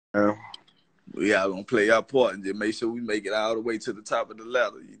We all gonna play our part and just make sure we make it all the way to the top of the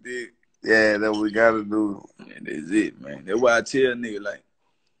ladder. You did? Yeah, that's what we gotta do. And that's it, man. That's why I tell nigga, like,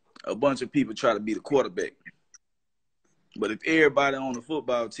 a bunch of people try to be the quarterback. But if everybody on the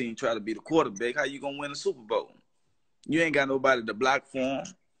football team try to be the quarterback, how you gonna win a Super Bowl? You ain't got nobody to block for him.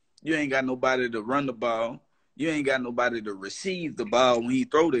 You ain't got nobody to run the ball. You ain't got nobody to receive the ball when he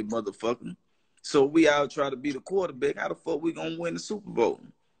throw that motherfucker. So we all try to be the quarterback. How the fuck we gonna win the Super Bowl?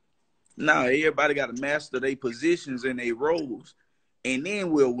 Now everybody got to master their positions and their roles, and then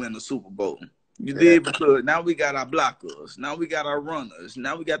we'll win the Super Bowl. You did? Because now we got our blockers. Now we got our runners.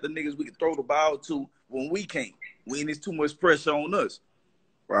 Now we got the niggas we can throw the ball to when we can't. When there's too much pressure on us.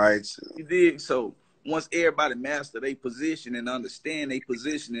 Right. You did? So once everybody master their position and understand their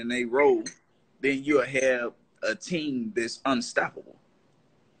position and their role, then you'll have a team that's unstoppable.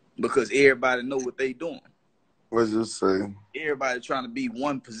 Because everybody know what they doing. What you say? Everybody trying to be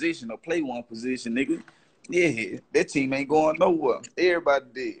one position or play one position, nigga. Yeah, that team ain't going nowhere. Everybody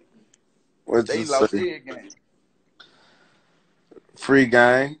did. What They you lost say? their game. Free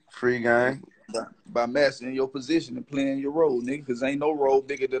game. Free game. By mastering your position and playing your role, nigga, because ain't no role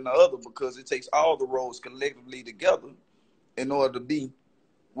bigger than the other, because it takes all the roles collectively together in order to be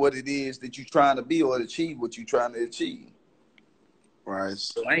what it is that you're trying to be or achieve what you're trying to achieve. Right.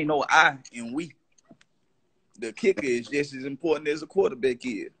 So ain't no I and we. The kicker is just as important as a quarterback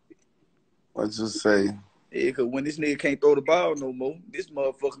is. What you say? Yeah, because when this nigga can't throw the ball no more, this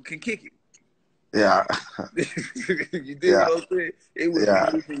motherfucker can kick it. Yeah. You did what I'm saying? It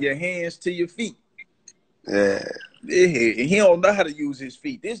was moving your hands to your feet. Yeah. Yeah, and he don't know how to use his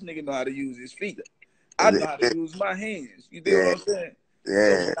feet. This nigga know how to use his feet. I know how to use my hands. You did what I'm saying?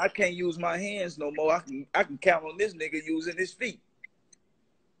 Yeah. So when I can't use my hands no more, I can count on this nigga using his feet.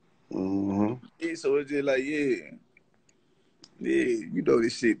 Mm-hmm. Yeah, so it's just like, yeah, you know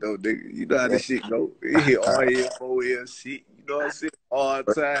this shit though, nigga. You know how this shit go. It hit RL, OL shit. You know what I'm saying? All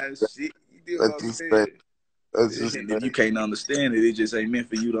time shit. You did what I'm saying? And if you can't understand it, it just ain't meant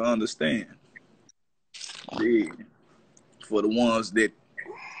for you to understand. Yeah. For the ones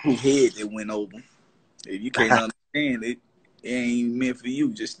who head that went over. If you can't understand it, it ain't meant for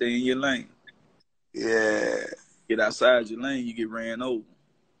you. Just stay in your lane. Yeah. Get outside your lane, you get ran over.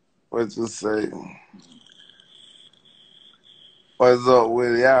 What you say? What's up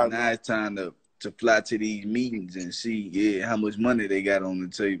with y'all? Now it's time to fly to these meetings and see, how much money they got on the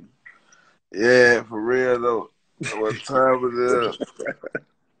table. Yeah, for real though. What time is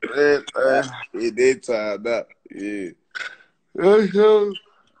it? That time up. Yeah.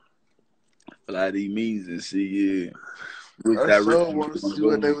 Fly these meetings and see, which I direction sure want to see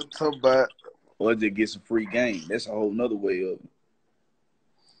what they were talking about. Or just get some free game. That's a whole nother way of it.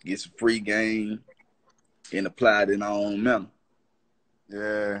 Get some free game and apply it in our own manner.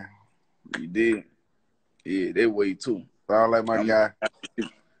 Yeah. You did? Yeah, that way too. Sound like my guy.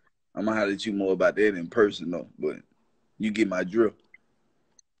 I'm gonna holler at you more about that in person though, but you get my drill.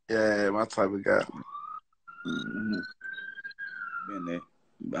 Yeah, my type of guy. Mm-hmm. Been there.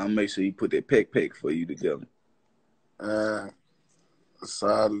 I'll make sure he put that pack for you together.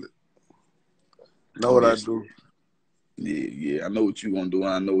 Solid. Know what I do. Yeah. I know what you gonna do,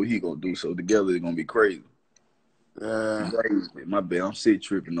 and I know what he gonna do. So together it's gonna be crazy. Yeah. My bad. I'm sick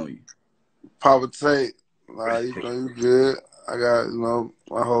tripping on you. Papa Tate. Nah, you know you good. I got,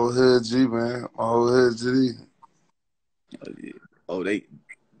 my whole hood G, man. My whole hood G. Oh, yeah. Oh, they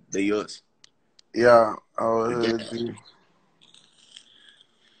us. Yeah, whole hood G.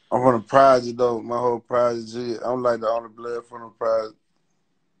 I'm from the project though. My whole project G. I'm like the only blood from the project.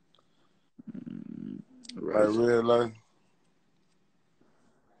 Right. Like real life.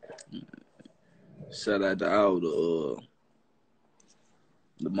 Shout out to all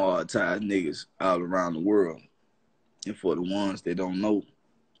the Martized niggas all around the world. And for the ones that don't know,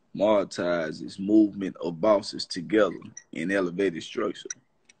 Martized is movement of bosses together in elevated structure.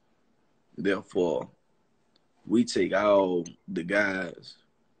 Therefore, we take all the guys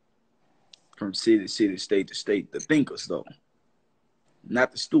from city, state to state, the thinkers though.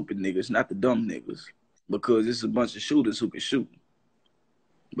 Not the stupid niggas, not the dumb niggas. Because it's a bunch of shooters who can shoot.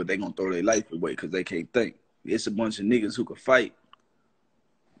 But they gonna throw their life away because they can't think. It's a bunch of niggas who can fight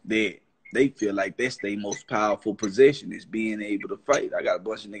that they feel like that's their most powerful possession is being able to fight. I got a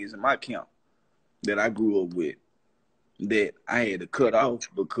bunch of niggas in my camp that I grew up with that I had to cut off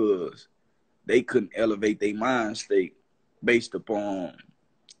because they couldn't elevate their mind state based upon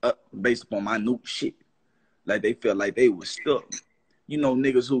minute shit. Like they felt like they was stuck. You know,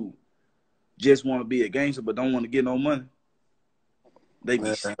 niggas who just want to be a gangster but don't want to get no money. They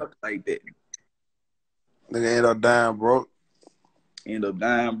be stuck like that. Nigga end up dying broke. End up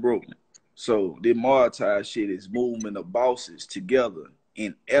dying broke. So the monetized shit is movement of bosses together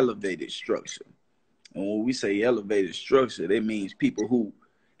in elevated structure. And when we say elevated structure, that means people who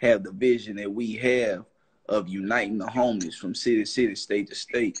have the vision that we have of uniting the homies from city to city, state to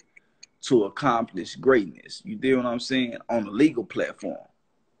state to accomplish greatness. You deal what I'm saying? On the legal platform.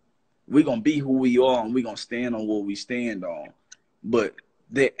 We're going to be who we are and we're going to stand on what we stand on. But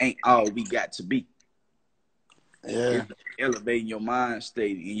that ain't all we got to be. Yeah. It's elevating your mind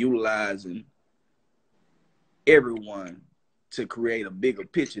state and utilizing everyone to create a bigger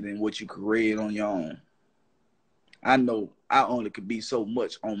picture than what you create on your own. I know I only could be so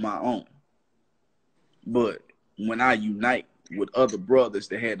much on my own. But when I unite with other brothers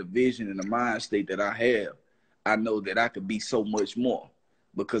that had the vision and the mind state that I have, I know that I could be so much more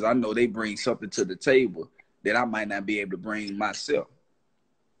because I know they bring something to the table that I might not be able to bring myself.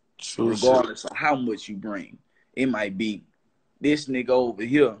 True shit. Regardless of how much you bring. It might be this nigga over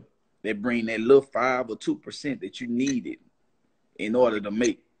here that bring that little 5 or 2% that you needed in order to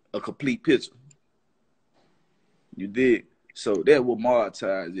make a complete picture. You did. So that's what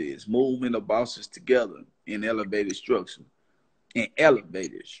monetize is. Movement of bosses together in elevated structure. In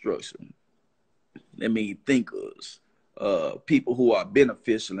elevated structure. That means thinkers, people who are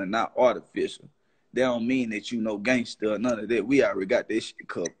beneficial and not artificial. That don't mean that you know gangster or none of that. We already got this shit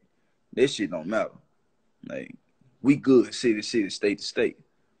covered. That shit don't matter. Like, we good city to city, state to state.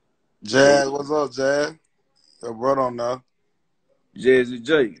 Jazz, So, what's up, Jazz? Your brother on there. Jazzy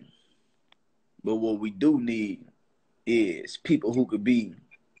J. But what we do need is people who could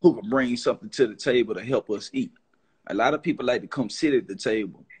bring something to the table to help us eat. A lot of people like to come sit at the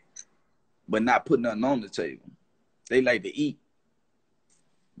table, but not put nothing on the table. They like to eat,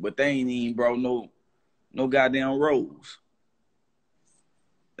 but they ain't even brought no goddamn rolls.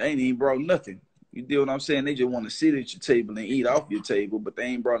 They ain't even brought nothing. You deal what I'm saying? They just want to sit at your table and eat off your table, but they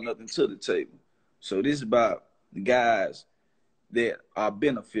ain't brought nothing to the table. So this is about the guys that are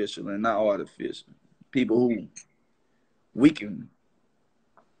beneficial and not artificial. People who we can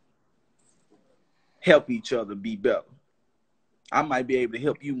help each other be better. I might be able to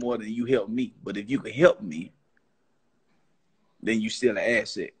help you more than you help me, but if you can help me, then you still an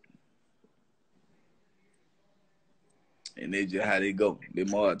asset. And that's just how they go. They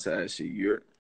monetize shit. You're